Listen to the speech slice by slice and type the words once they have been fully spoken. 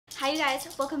Hi you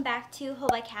guys, welcome back to Whole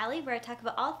by Kallie, where I talk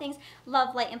about all things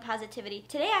love, light, and positivity.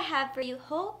 Today I have for you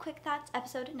Whole Quick Thoughts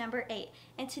episode number 8.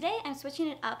 And today I'm switching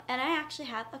it up and I actually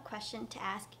have a question to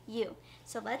ask you.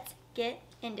 So let's get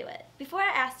into it. Before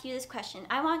I ask you this question,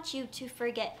 I want you to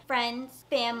forget friends,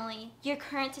 family, your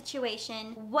current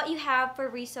situation, what you have for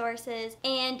resources,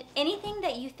 and anything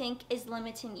that you think is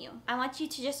limiting you. I want you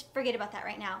to just forget about that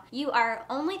right now. You are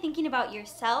only thinking about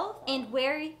yourself and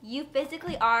where you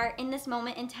physically are in this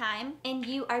moment in time, and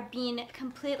you are being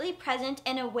completely present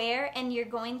and aware, and you're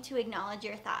going to acknowledge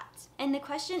your thoughts. And the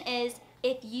question is,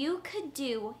 if you could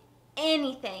do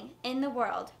anything in the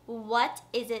world, what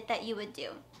is it that you would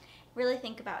do? Really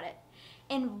think about it.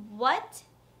 And what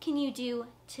can you do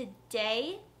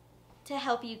today to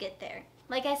help you get there?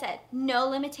 Like I said, no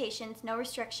limitations, no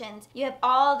restrictions. You have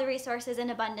all the resources in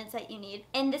abundance that you need.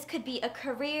 And this could be a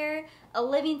career, a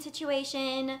living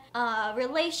situation, a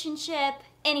relationship,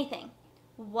 anything.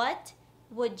 What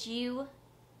would you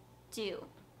do?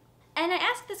 And I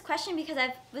asked this question because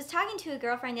I was talking to a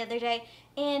girlfriend the other day,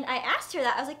 and I asked her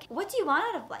that. I was like, what do you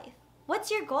want out of life?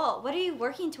 What's your goal? What are you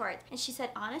working towards? And she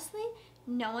said, honestly,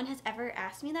 no one has ever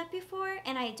asked me that before,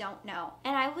 and I don't know.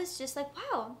 And I was just like,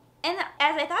 wow. And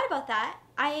as I thought about that,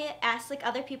 I asked like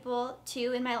other people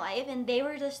too in my life, and they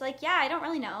were just like, yeah, I don't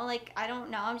really know. Like, I don't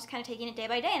know. I'm just kind of taking it day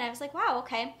by day. And I was like, wow,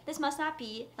 okay, this must not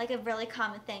be like a really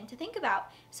common thing to think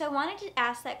about. So I wanted to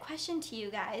ask that question to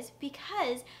you guys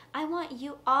because I want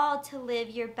you all to live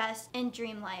your best and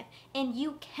dream life. And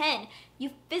you can.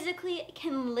 You physically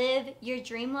can live your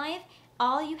dream life.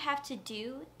 All you have to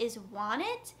do is want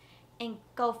it and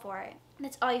go for it.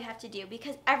 That's all you have to do,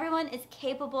 because everyone is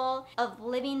capable of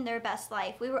living their best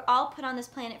life. We were all put on this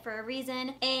planet for a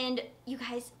reason, and you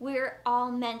guys, we're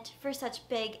all meant for such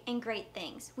big and great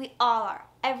things. We all are,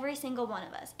 every single one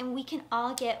of us, and we can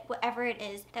all get whatever it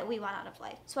is that we want out of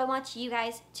life. So I want you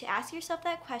guys to ask yourself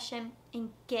that question and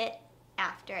get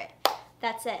after it.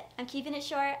 That's it. I'm keeping it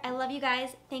short. I love you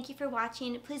guys. Thank you for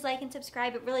watching. Please like and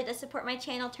subscribe. It really does support my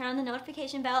channel. Turn on the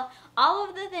notification bell, all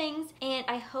of the things. And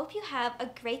I hope you have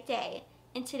a great day.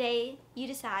 And today you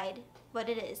decide what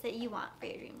it is that you want for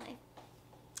your dream life.